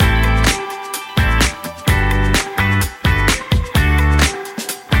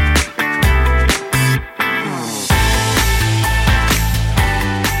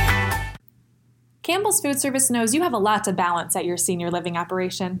Food Service knows you have a lot to balance at your senior living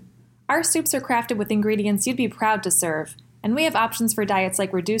operation. Our soups are crafted with ingredients you'd be proud to serve, and we have options for diets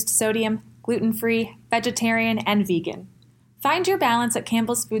like reduced sodium, gluten-free, vegetarian, and vegan. Find your balance at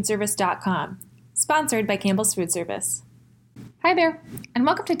campbellsfoodservice.com. Sponsored by Campbell's Food Service. Hi there, and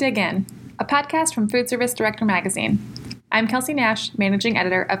welcome to Dig In, a podcast from Food Service Director Magazine. I'm Kelsey Nash, Managing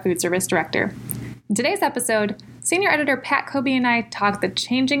Editor of Food Service Director. In today's episode, Senior Editor Pat Kobe and I talk the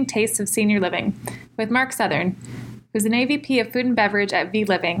changing tastes of senior living with Mark Southern, who's an AVP of Food and Beverage at V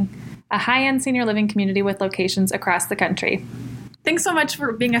Living, a high-end senior living community with locations across the country. Thanks so much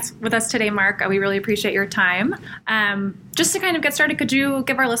for being with us today, Mark. We really appreciate your time. Just to kind of get started, could you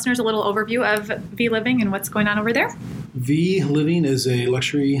give our listeners a little overview of V Living and what's going on over there? V Living is a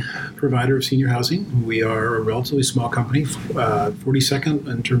luxury provider of senior housing. We are a relatively small company, 42nd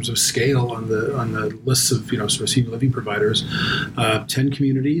in terms of scale on the lists of sort of senior living providers. 10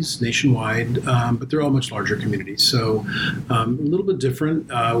 communities nationwide, but they're all much larger communities. So a little bit different.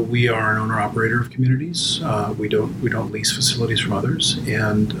 We are an owner operator of communities. We don't lease facilities from others,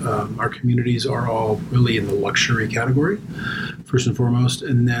 and our communities are all really in the luxury category, first and foremost,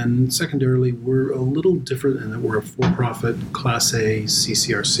 and then secondarily, we're a little different in that we're a for-profit Class A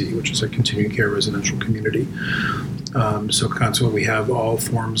CCRC, which is a continuing care residential community. So consequently, we have all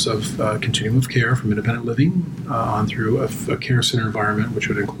forms of continuum of care, from independent living on through a care center environment, which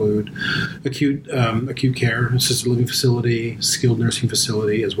would include acute care, assisted living facility, skilled nursing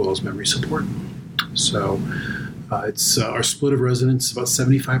facility, as well as memory support. So it's our split of residents, about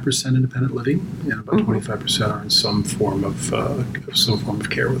 75% independent living, and about 25% are in some form of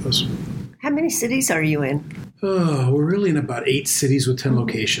care with us. How many cities are you in? We're really in about 8 cities with 10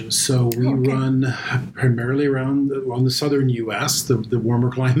 locations. So we run primarily along the southern U.S., the warmer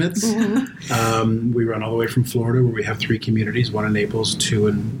climates. Mm-hmm. We run all the way from Florida, where we have 3 communities, one in Naples,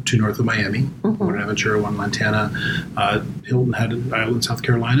 two north of Miami, one in Aventura, one in Montana, Hilton Head Island, South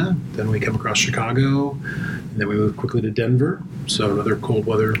Carolina. Then we come across Chicago, and then we move quickly to Denver, so another cold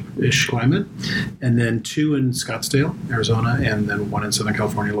weather-ish climate, and then 2 in Scottsdale, Arizona, and then 1 in Southern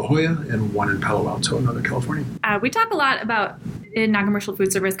California, La Jolla, and 1 in Palo Alto, Northern California. We talk a lot about, in non-commercial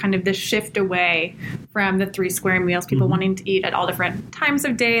food service, kind of the shift away from the 3 square meals, people wanting to eat at all different times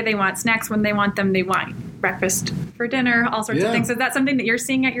of day. They want snacks when they want them. They want breakfast for dinner, all sorts of things. Is that something that you're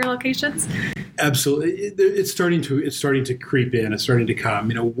seeing at your locations? Absolutely, it's starting to creep in. It's starting to come.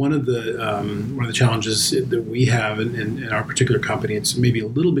 One of the challenges that we have in our particular company, it's maybe a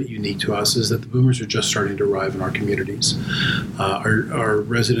little bit unique to us, is that the boomers are just starting to arrive in our communities. Our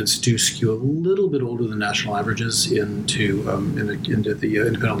residents do skew a little bit older than national averages into the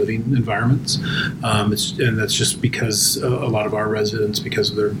independent living environments, and that's just because a lot of our residents, because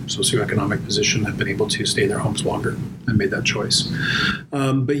of their socioeconomic position, have been able to stay in their homes longer and made that choice.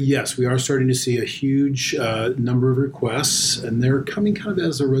 But yes, we are starting to see a huge number of requests, and they're coming kind of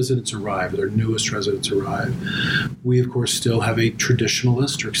as the residents arrive, their newest residents arrive. We, of course, still have a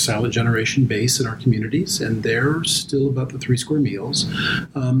traditionalist or silent generation base in our communities, and they're still about the 3 square meals.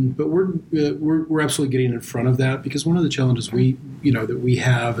 But we're absolutely getting in front of that, because one of the challenges that we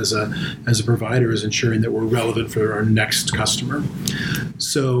have as a provider is ensuring that we're relevant for our next customer.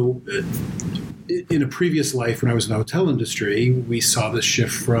 So in a previous life, when I was in the hotel industry, we saw this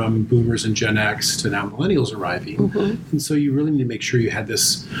shift from boomers and Gen X to now millennials arriving. Mm-hmm. And so you really need to make sure you had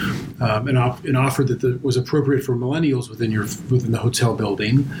this an offer that was appropriate for millennials within the hotel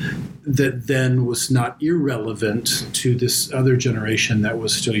building, that then was not irrelevant to this other generation that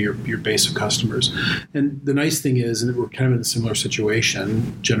was still your base of customers. And the nice thing is, and we're kind of in a similar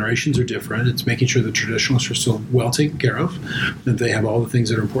situation, generations are different. It's making sure the traditionalists are still well taken care of, that they have all the things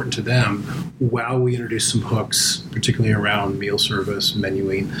that are important to them, while we introduce some hooks, particularly around meal service,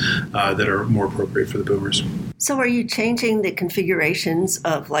 menuing, that are more appropriate for the boomers. So are you changing the configurations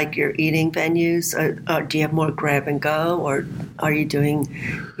of like your eating venues, or do you have more grab and go, or are you doing,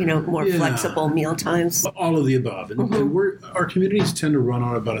 more flexible meal times? All of the above. And our communities tend to run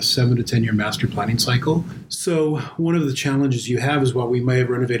on about a 7 to 10 year master planning cycle. So one of the challenges you have is, while we may have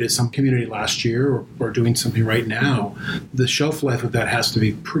renovated some community last year or doing something right now, the shelf life of that has to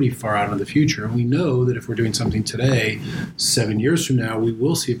be pretty far out in the future. And we know that if we're doing something today, 7 years from now, we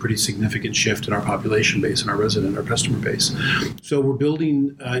will see a pretty significant shift in our population base and our customer base. So we're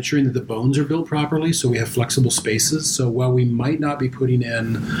building, ensuring that the bones are built properly, so we have flexible spaces. So while we might not be putting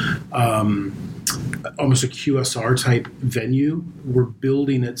in almost a QSR type venue. We're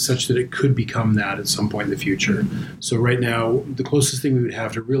building it such that it could become that at some point in the future. So right now, the closest thing we would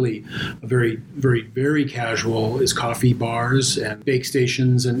have to really a very, very, very casual is coffee bars and bake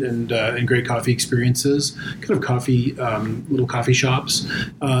stations and great coffee experiences, kind of coffee, little coffee shops.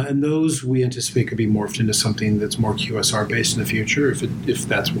 And those we anticipate could be morphed into something that's more QSR based in the future if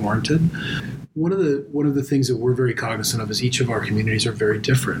that's warranted. One of the things that we're very cognizant of is each of our communities are very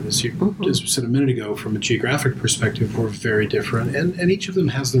different. As we said a minute ago, from a geographic perspective, we're very different, and each of them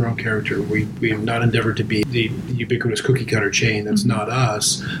has their own character. We have not endeavored to be the ubiquitous cookie cutter chain. That's not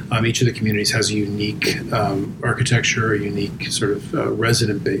us. Each of the communities has a unique architecture, a unique sort of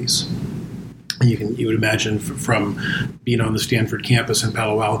resident base. You would imagine from being on the Stanford campus in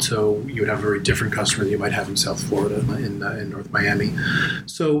Palo Alto, you would have a very different customer than you might have in South Florida, in North Miami.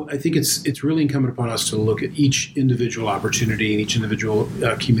 So I think it's really incumbent upon us to look at each individual opportunity and each individual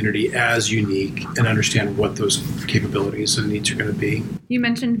community as unique and understand what those capabilities and needs are going to be. You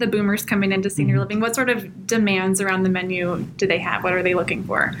mentioned the boomers coming into senior living. What sort of demands around the menu do they have? What are they looking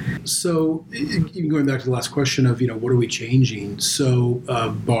for? So even going back to the last question of, what are we changing? So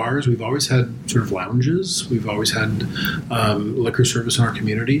bars, we've always had sort of lounges. We've always had liquor service in our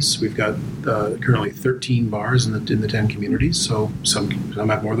communities. We've got currently 13 bars in the 10 communities, so some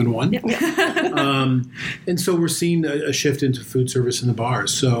have more than one. And so we're seeing a shift into food service in the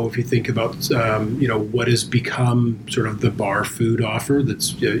bars. So if you think about what has become sort of the bar food offer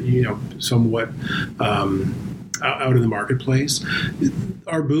that's somewhat out in the marketplace.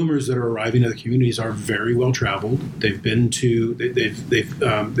 Our boomers that are arriving at the communities are very well traveled. They've been they've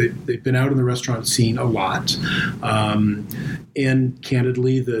been out in the restaurant scene a lot, and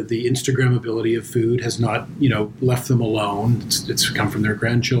candidly, the Instagrammability of food has not left them alone. It's come from their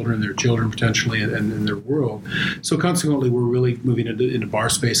grandchildren, their children potentially, and in their world. So consequently, we're really moving into bar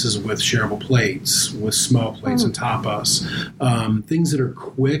spaces with shareable plates, with small plates and tapas, things that are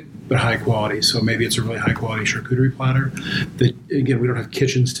quick but high quality. So maybe it's a really high quality charcuterie platter. That again, we don't have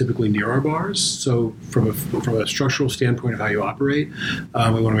kitchens typically near our bars. So from a structural standpoint of how you operate, we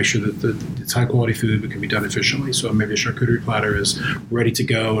want to make sure that it's high quality food but can be done efficiently. So maybe a charcuterie platter is ready to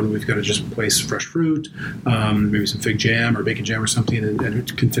go, and we've got to just place fresh fruit, maybe some fig jam or bacon jam or something,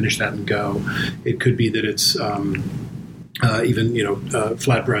 and can finish that and go. It could be that it's even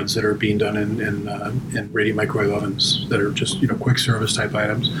flatbreads that are being done in radiant microwave ovens that are just quick service type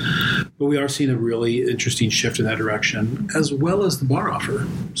items. But we are seeing a really interesting shift in that direction, as well as the bar offer.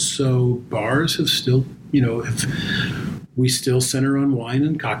 So bars have still we still center on wine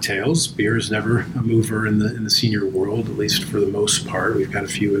and cocktails. Beer is never a mover in the senior world, at least for the most part. We've got a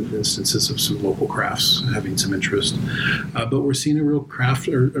few instances of some local crafts having some interest, but we're seeing a real craft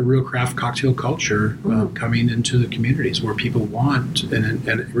cocktail culture coming into the communities where people want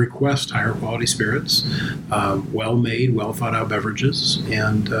and request higher quality spirits, well made, well thought out beverages,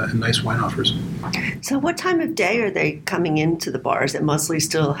 and nice wine offers. So, what time of day are they coming into the bars? Is it mostly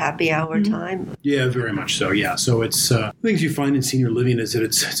still happy hour time? Yeah, very much so. Yeah, so it's things you find in senior living is that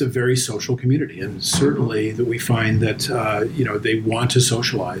it's a very social community, and certainly that we find that they want to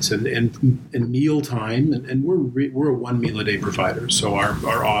socialize and meal time, and we're a one meal a day provider. So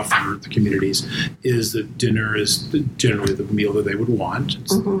our offer to the communities is that dinner is generally the meal that they would want.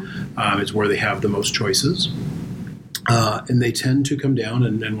 It's where they have the most choices. And they tend to come down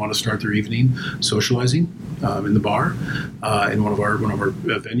and want to start their evening socializing in the bar in one of our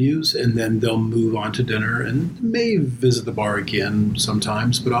venues, and then they'll move on to dinner and may visit the bar again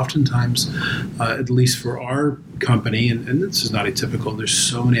sometimes. But oftentimes, at least for our company, and this is not atypical, there's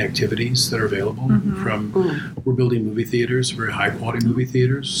so many activities that are available. We're building movie theaters, very high quality movie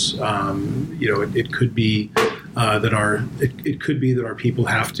theaters. It could be that our people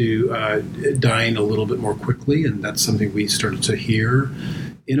have to dine a little bit more quickly, and that's something we started to hear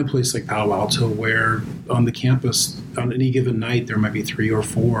in a place like Palo Alto, where on the campus on any given night there might be 3 or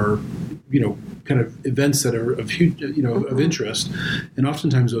 4 kind of events that are of huge, of interest, and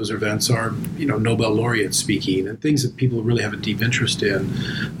oftentimes those events are Nobel laureates speaking and things that people really have a deep interest in,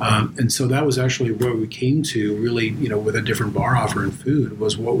 and so that was actually where we came to really with a different bar offer and food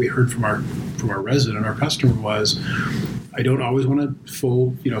was what we heard from our resident, our customer was, I don't always want a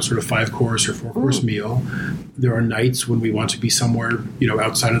full, sort of 5-course or 4-course meal. There are nights when we want to be somewhere,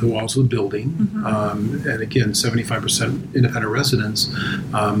 outside of the walls of the building. And again, 75% independent residents,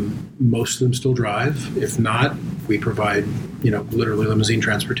 most of them still drive. If not, we provide, literally limousine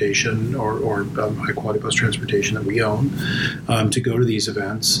transportation or high quality bus transportation that we own to go to these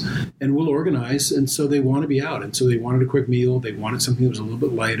events. And we'll organize. And so they want to be out. And so they wanted a quick meal. They wanted something that was a little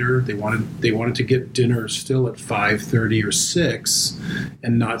bit lighter. They wanted to get dinner still at 5:30 3 or 6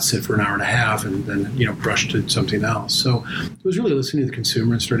 and not sit for an hour and a half and then, brush to something else. So it was really listening to the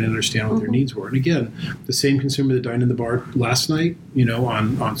consumer and starting to understand what their needs were. And again, the same consumer that dined in the bar last night,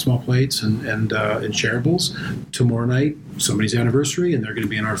 on small plates and shareables, tomorrow night, somebody's anniversary, and they're going to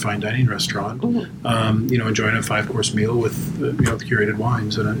be in our fine dining restaurant, enjoying a 5-course meal with curated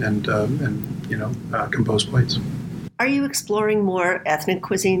wines and composed plates. Are you exploring more ethnic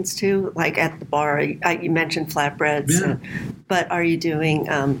cuisines too? Like at the bar, you mentioned flatbreads, but are you doing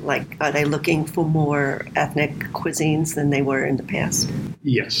are they looking for more ethnic cuisines than they were in the past?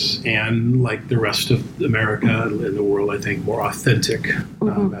 Yes, and like the rest of America and the world, I think more authentic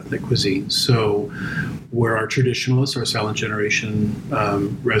ethnic cuisines. So where our traditionalists, our silent generation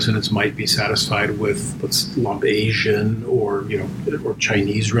residents might be satisfied with, let's lump Asian or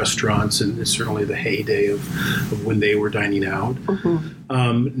Chinese restaurants, and it's certainly the heyday of when they were dining out.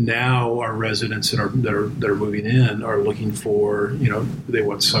 Now our residents that are moving in are looking for, they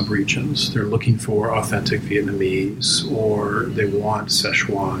want subregions. They're looking for authentic Vietnamese, or they want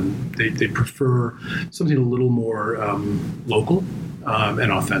Szechuan. They prefer something a little more local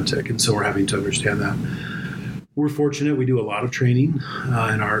and authentic, and so we're having to understand that. We're fortunate. We do a lot of training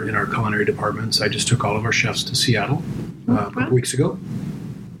in our culinary departments. I just took all of our chefs to Seattle a couple weeks ago.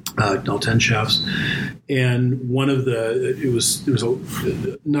 All 10 chefs, and one of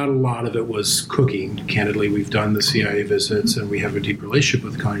not a lot of it was cooking. Candidly, we've done the CIA visits, and we have a deep relationship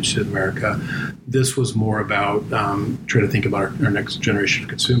with the Culinary Institute of America. This was more about trying to think about our next generation of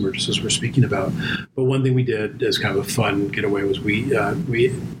consumer, just as we're speaking about. But one thing we did as kind of a fun getaway was we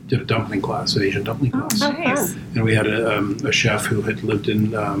did a dumpling class, an Asian dumpling class. Oh, nice. And we had a chef who had lived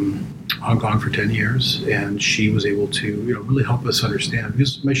in Hong Kong for 10 years, and she was able to really help us understand,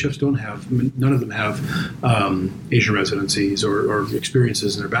 because my chefs none of them have Asian residencies or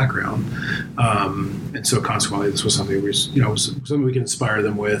experiences in their background, and so consequently this was something something we can inspire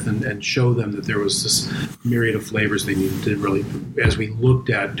them with and show them that there was this myriad of flavors they needed to really, as we looked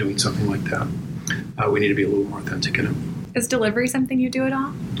at doing something like that, we need to be a little more authentic in it. Is delivery something you do at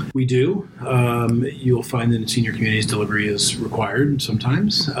all? We do. You'll find that in senior communities, delivery is required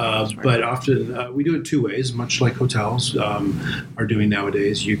sometimes, but often we do it 2 ways, much like hotels are doing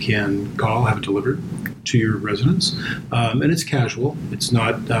nowadays. You can call, have it delivered to your residence, and it's casual. It's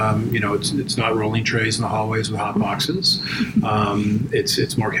not, it's not rolling trays in the hallways with hot boxes.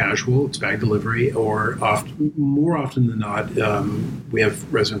 It's more casual. It's bag delivery, or more often than not, we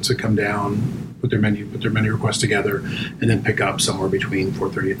have residents that come down, put their menu requests together, and then pick up somewhere between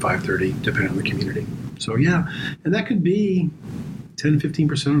 4:30 and 5:30, depending on the community. So and that could be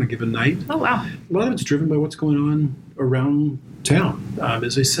 10-15% on a given night. Oh wow! A lot of it's driven by what's going on around town.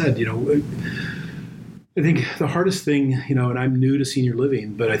 As I said, I think the hardest thing, and I'm new to senior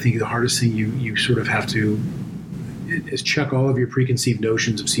living, but I think the hardest thing you sort of have to is check all of your preconceived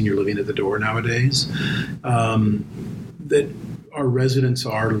notions of senior living at the door nowadays. That our residents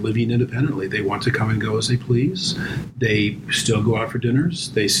are living independently. They want to come and go as they please. They still go out for dinners.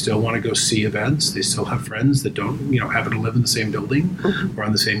 They still want to go see events. They still have friends that don't, happen to live in the same building or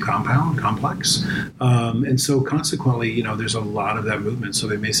on the same complex. And so consequently, there's a lot of that movement. So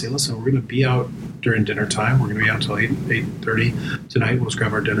they may say, listen, we're going to be out during dinner time. We're going to be out until 8:30 tonight. We'll just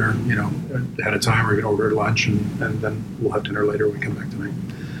grab our dinner, ahead of time. We're going to order lunch, and then we'll have dinner later when we come back tonight.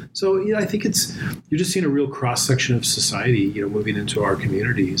 So I think you're just seeing a real cross section of society, moving into our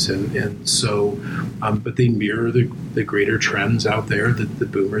communities, and so, but they mirror the greater trends out there that the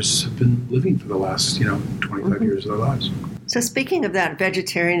boomers have been living for the last 25 years of their lives. So speaking of that,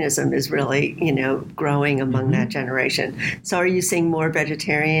 vegetarianism is really growing among that generation. So are you seeing more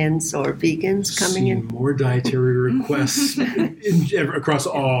vegetarians or vegans coming in? More dietary requests across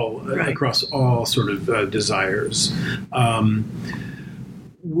all sort of desires.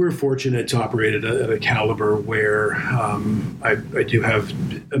 We're fortunate to operate at a caliber where I do have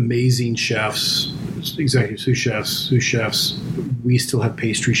amazing chefs, executive sous chefs. We still have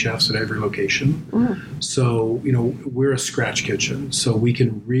pastry chefs at every location. So, we're a scratch kitchen. So we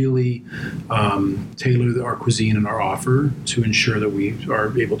can really tailor our cuisine and our offer to ensure that we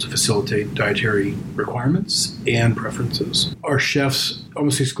are able to facilitate dietary requirements and preferences. Our chefs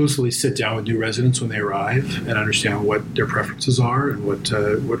almost exclusively sit down with new residents when they arrive and understand what their preferences are and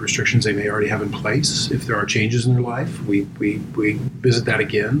what restrictions they may already have in place. If there are changes in their life, we visit that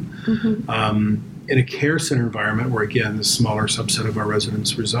again. In a care center environment where, again, the smaller subset of our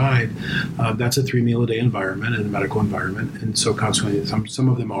residents reside, that's a 3-meal-a-day environment and a medical environment. And so consequently, some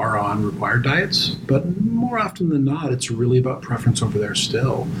of them are on required diets, but more often than not, it's really about preference over there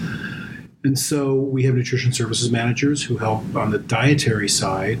still. And so we have nutrition services managers who help on the dietary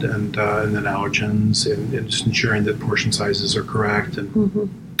side and then allergens and just ensuring that portion sizes are correct. And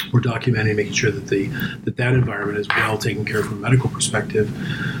we're documenting, making sure that that environment is well taken care of from a medical perspective.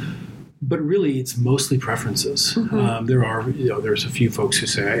 But really, it's mostly preferences. There's a few folks who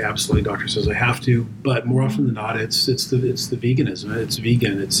say, "Absolutely, doctor says I have to," but more often than not, it's the veganism. It's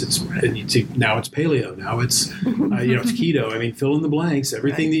vegan. Now it's paleo. Now it's it's keto. I mean, fill in the blanks.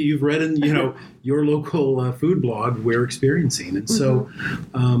 Everything that you've read in your local food blog, we're experiencing, and so.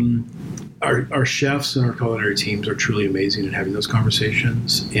 Our chefs and our culinary teams are truly amazing at having those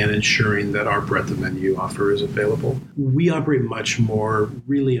conversations and ensuring that our breadth of menu offer is available. We operate much more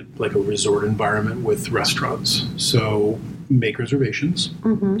really like a resort environment with restaurants. So make reservations,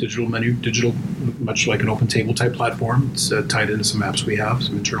 digital, much like an open table type platform. It's tied into some apps we have,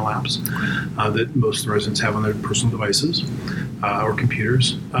 some internal apps that most of the residents have on their personal devices or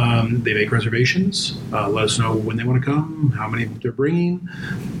computers. They make reservations, let us know when they want to come, how many they're bringing,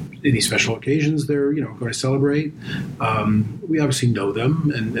 any special occasions they're going to celebrate. We obviously know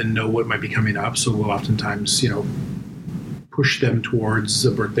them and know what might be coming up, so we'll oftentimes push them towards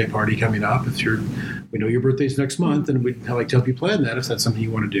a birthday party coming up. We know your birthday's next month, and we'd like to help you plan that if that's something you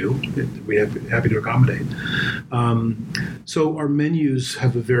want to do. We'd be happy to accommodate. So our menus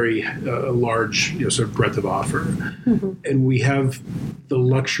have a very large sort of breadth of offer, and we have the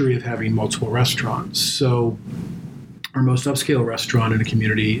luxury of having multiple restaurants. So our most upscale restaurant in a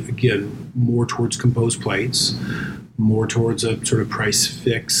community, again, more towards composed plates, more towards a sort of price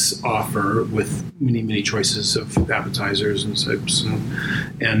fix offer with many, many choices of appetizers and sips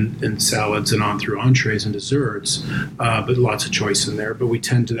and salads and on through entrees and desserts, but lots of choice in there. But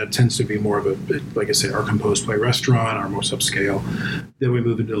that tends to be more of a, like I said, our composed plate restaurant, our most upscale. Then we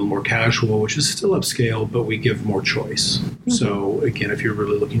move into a little more casual, which is still upscale, but we give more choice. So again, if you're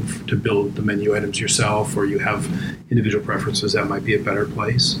really looking to build the menu items yourself or you have individual preferences, that might be a better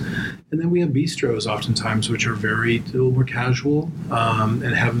place. And then we have bistros oftentimes, which are a little more casual and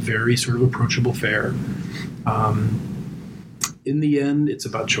have very sort of approachable fare. In the end, it's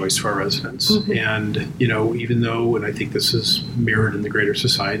about choice for our residents. And, even though, and I think this is mirrored in the greater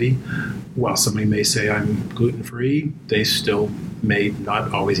society, while somebody may say I'm gluten-free, they still may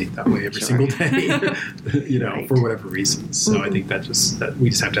not always eat that way every single day, right. For whatever reasons. So I think that we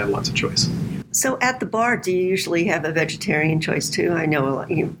just have to have lots of choice. So at the bar, do you usually have a vegetarian choice too? I know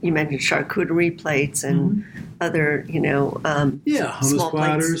you mentioned charcuterie plates and other, hummus small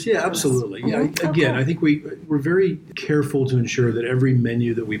platters. Plates. Yeah, absolutely. Yeah, again, I think we're very careful to ensure that every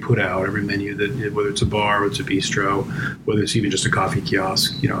menu that we put out, every menu that whether it's a bar, whether it's a bistro, whether it's even just a coffee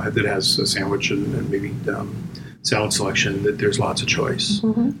kiosk, that has a sandwich and maybe salad selection, that there's lots of choice.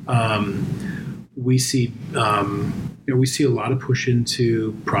 We see a lot of push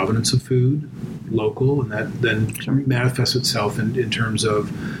into provenance of food, local, and that then manifests itself in terms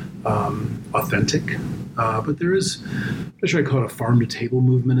of authentic. But there is, I'm sure I call it a farm-to-table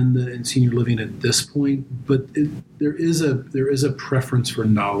movement in senior living at this point. But there is a preference for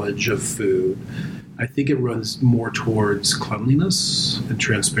knowledge of food. I think it runs more towards cleanliness and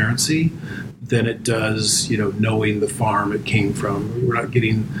transparency than it does, knowing the farm it came from. We're not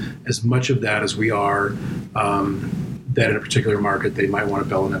getting as much of that as we are that in a particular market they might want a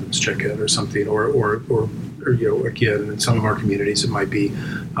Bell & Evans chicken or something, or again, in some of our communities it might be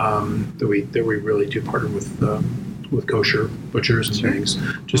that we really do partner with kosher butchers and things,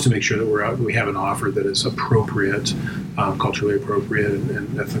 just to make sure that we have an offer that is appropriate, culturally appropriate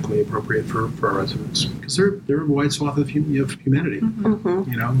and ethnically appropriate for our residents, because they're a wide swath of humanity,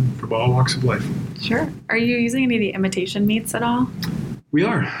 from all walks of life. Sure. Are you using any of the imitation meats at all? We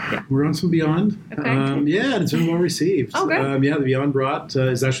are. Yeah. We're on some Beyond. Okay. And it's been well received. Oh, good. The Beyond Brat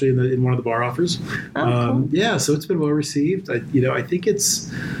is actually in one of the bar offers. Cool. Yeah, so it's been well received. I think it's.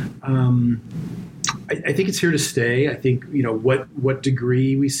 I think it's here to stay. I think what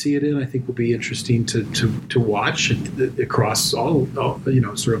degree we see it in, I think will be interesting to watch across all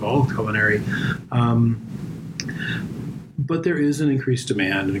sort of all culinary. But there is an increased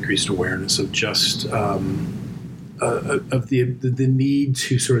demand and increased awareness of just. Of the need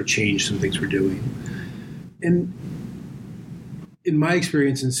to sort of change some things we're doing. And in my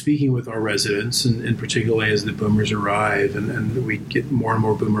experience in speaking with our residents, and particularly as the boomers arrive and we get more and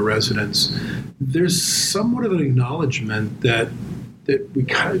more boomer residents, there's somewhat of an acknowledgement that we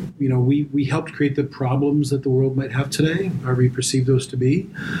kind of, we helped create the problems that the world might have today, however you perceive those to be.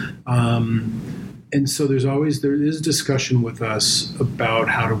 And so there is discussion with us about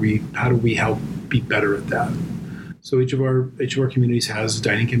how do we help be better at that. So each of our communities has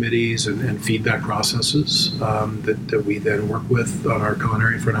dining committees and feedback processes that we then work with on our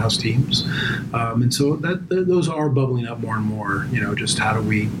culinary front of house teams, and so those are bubbling up more and more. Just how do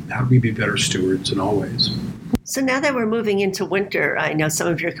we be better stewards in all ways. So now that we're moving into winter, I know some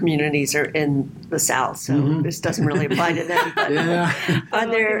of your communities are in the South, so this doesn't really apply to them.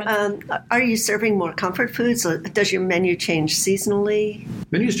 But are you serving more comfort foods? Does your menu change seasonally?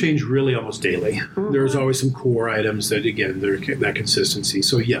 Menus change really almost daily. Mm-hmm. There's always some core items that, again, they're that consistency.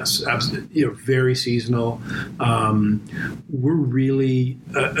 So yes, absolutely, very seasonal. We're really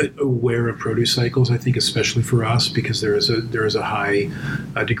aware of produce cycles, I think, especially for us, because there is a high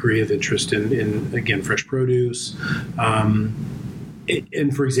degree of interest in again, fresh produce.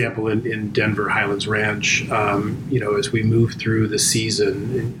 And for example, in Denver Highlands Ranch, as we move through the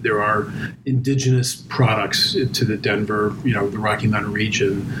season, there are indigenous products to the Denver, the Rocky Mountain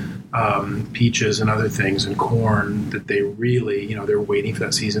region, peaches and other things, and corn that they really, they're waiting for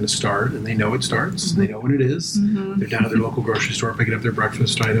that season to start, and they know it starts. Mm-hmm. They know when it is. Mm-hmm. They're down at their local grocery store picking up their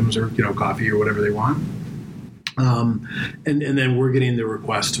breakfast items or coffee or whatever they want. And then we're getting the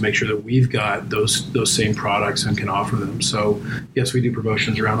request to make sure that we've got those same products and can offer them. So yes, we do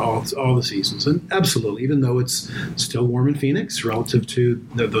promotions around all the seasons, and absolutely, even though it's still warm in Phoenix relative to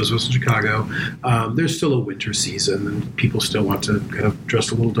those of us in Chicago, there's still a winter season, and people still want to kind of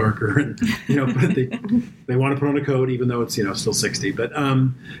dress a little darker, and but they want to put on a coat even though it's still 60. But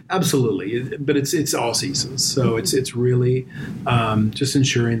absolutely, but it's all seasons. So it's really just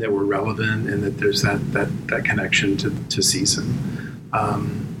ensuring that we're relevant and that there's that connection to season.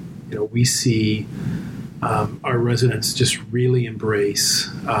 We see our residents just really embrace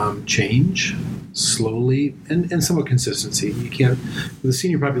change slowly and somewhat consistency. You can't, with the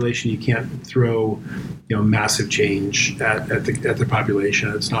senior population, you can't throw massive change at the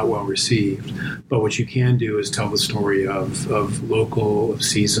population. It's not well received. But what you can do is tell the story of local, of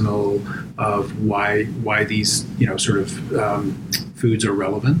seasonal, of why these foods are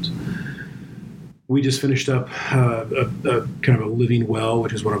relevant. We just finished up a kind of a living well,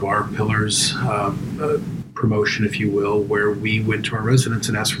 which is one of our pillars, promotion, if you will, where we went to our residents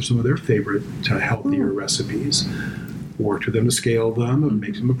and asked for some of their favorite healthier recipes, worked with them to scale them and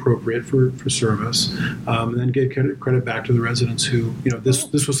make them appropriate for service, and then give credit back to the residents who,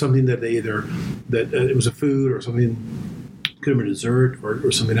 this was something that they either, it was a food or something, could have been a dessert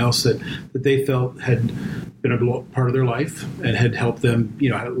or something else that they felt had been a part of their life and had helped them,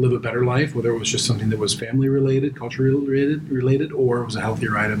 live a better life, whether it was just something that was family related, culturally related, or it was a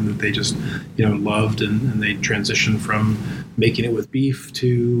healthier item that they just, loved and they transitioned from making it with beef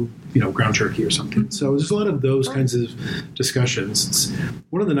to, ground turkey or something. So there's a lot of those kinds of discussions.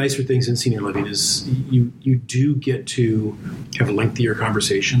 One of the nicer things in senior living is you do get to have lengthier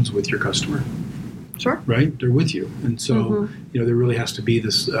conversations with your customer. Sure. Right? They're with you. And so, there really has to be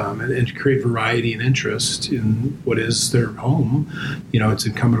this, and to create variety and interest in what is their home, it's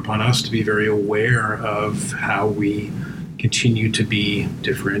incumbent upon us to be very aware of how we continue to be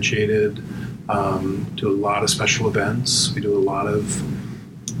differentiated, do a lot of special events. We do a lot of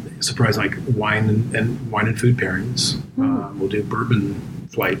like wine and food pairings. We'll do bourbon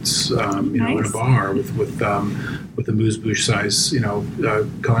flights, nice. In a bar with the amuse-bouche size,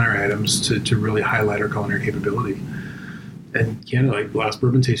 culinary items to really highlight our culinary capability. And Canada, like the last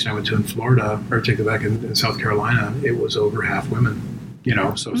bourbon tasting I went to in Florida, or take it back in South Carolina, it was over half women.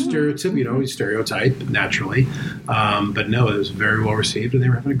 So stereotype naturally, but no, it was very well received, and they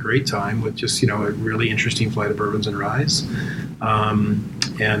were having a great time with just a really interesting flight of bourbons and ryes,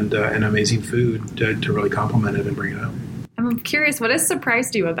 and amazing food to really complement it and bring it out. I'm curious, what has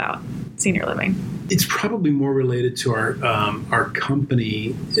surprised you about senior living? It's probably more related to our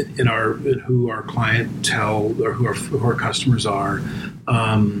company and who our clientele or who our customers are.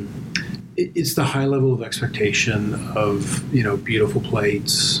 It's the high level of expectation of beautiful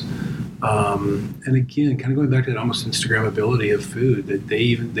plates, and again, kind of going back to that almost Instagrammability of food that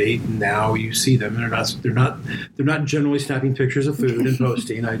they now you see them and they're not generally snapping pictures of food and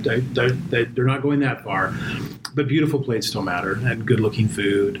posting. They're not going that far, but beautiful plates still matter and good looking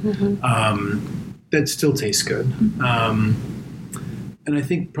food that still tastes good. And I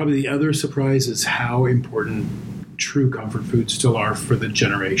think probably the other surprise is how important true comfort foods still are for the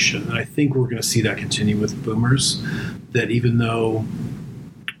generation. And I think we're going to see that continue with boomers, that even though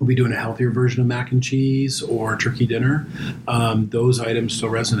we'll be doing a healthier version of mac and cheese or turkey dinner, those items still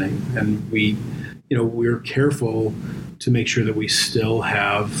resonate. And we're careful to make sure that we still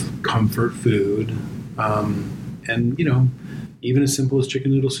have comfort food. And even as simple as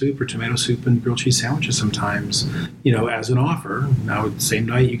chicken noodle soup or tomato soup and grilled cheese sandwiches sometimes, as an offer. Now, the same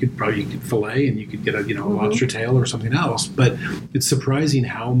night you could fillet and you could get a lobster tail or something else. But it's surprising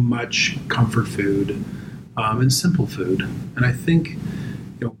how much comfort food and simple food. And I think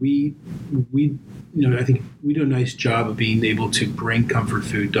we I think we do a nice job of being able to bring comfort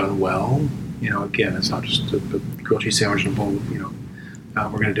food done well. Again, it's not just a grilled cheese sandwich and a bowl of,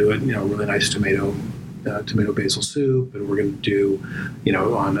 we're going to do it, really nice tomato basil soup, and we're going to do,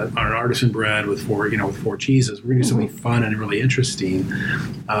 on an artisan bread with four cheeses. We're going to do something fun and really interesting,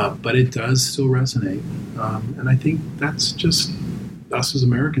 but it does still resonate. And I think that's just us as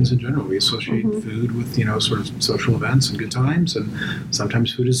Americans in general. We associate food with, sort of social events and good times, and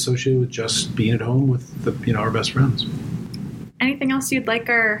sometimes food is associated with just being at home with our best friends. Anything else you'd like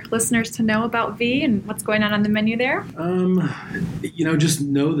our listeners to know about V and what's going on the menu there? Just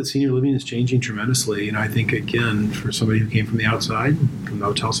know that senior living is changing tremendously. I think, again, for somebody who came from the outside, from the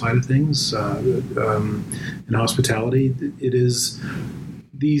hotel side of things, in hospitality,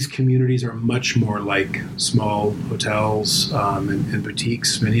 these communities are much more like small hotels and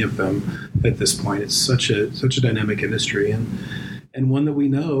boutiques, many of them at this point. It's such a dynamic industry, and one that we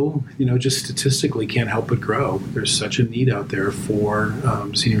know, just statistically can't help but grow. There's such a need out there for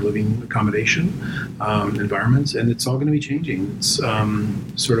senior living accommodation environments, and it's all going to be changing. It's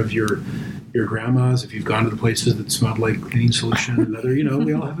sort of your grandmas, if you've gone to the places that smelled like cleaning solution and other,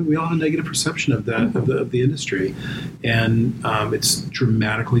 we all have a negative perception of that of the industry, and it's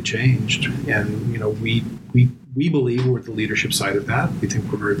dramatically changed. And we believe we're at the leadership side of that. We think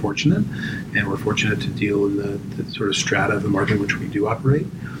we're very fortunate, and we're fortunate to deal in the sort of strata of the market in which we do operate.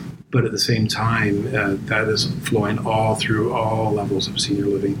 But at the same time, that is flowing all through all levels of senior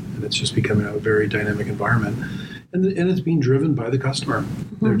living, and it's just becoming a very dynamic environment. And it's being driven by the customer.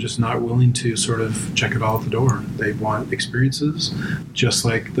 They're just not willing to sort of check it all at the door. They want experiences, just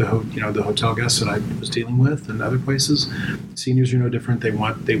like the hotel guests that I was dealing with and other places. Seniors are no different. They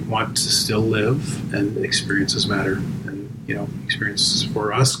want to still live, and experiences matter. And experiences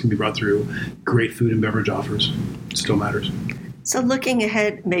for us can be brought through great food and beverage offers. It still matters. So looking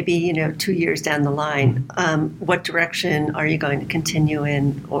ahead, maybe 2 years down the line, what direction are you going to continue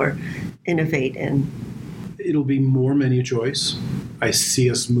in or innovate in? It'll be more menu choice. I see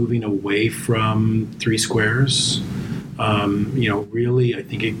us moving away from 3 squares. Really, I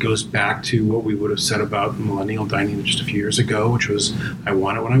think it goes back to what we would have said about millennial dining just a few years ago, which was, I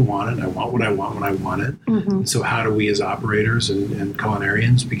want it when I want it, I want what I want when I want it. And so how do we as operators and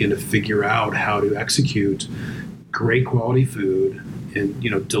culinarians begin to figure out how to execute great quality food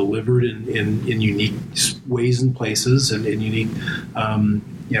and, delivered in unique ways and places and in unique,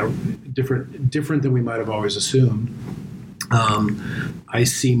 different than we might have always assumed. I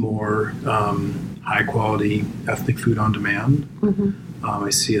see more high quality ethnic food on demand. I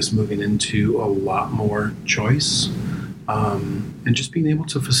see us moving into a lot more choice, and just being able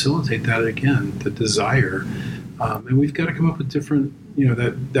to facilitate that again, the desire. And we've got to come up with different,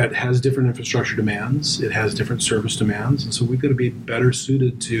 that has different infrastructure demands. It has different service demands. And so we've got to be better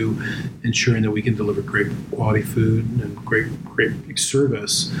suited to ensuring that we can deliver great quality food and great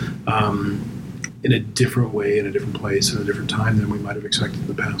service in a different way, in a different place, in a different time than we might have expected in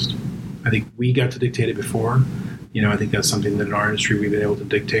the past. I think we got to dictate it before. I think that's something that in our industry we've been able to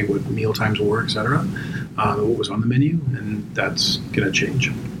dictate what meal times were, et cetera, what was on the menu, and that's going to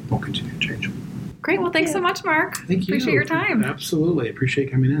change. Will continue to change. Great. Well, thanks so much, Mark. Thank you. Appreciate your time. Absolutely.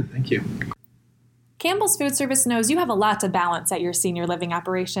 Appreciate coming in. Thank you. Campbell's Food Service knows you have a lot to balance at your senior living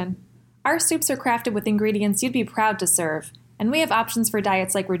operation. Our soups are crafted with ingredients you'd be proud to serve, and we have options for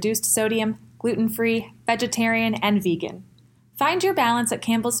diets like reduced sodium, gluten-free, vegetarian, and vegan. Find your balance at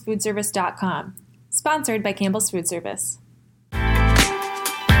campbellsfoodservice.com. Sponsored by Campbell's Food Service.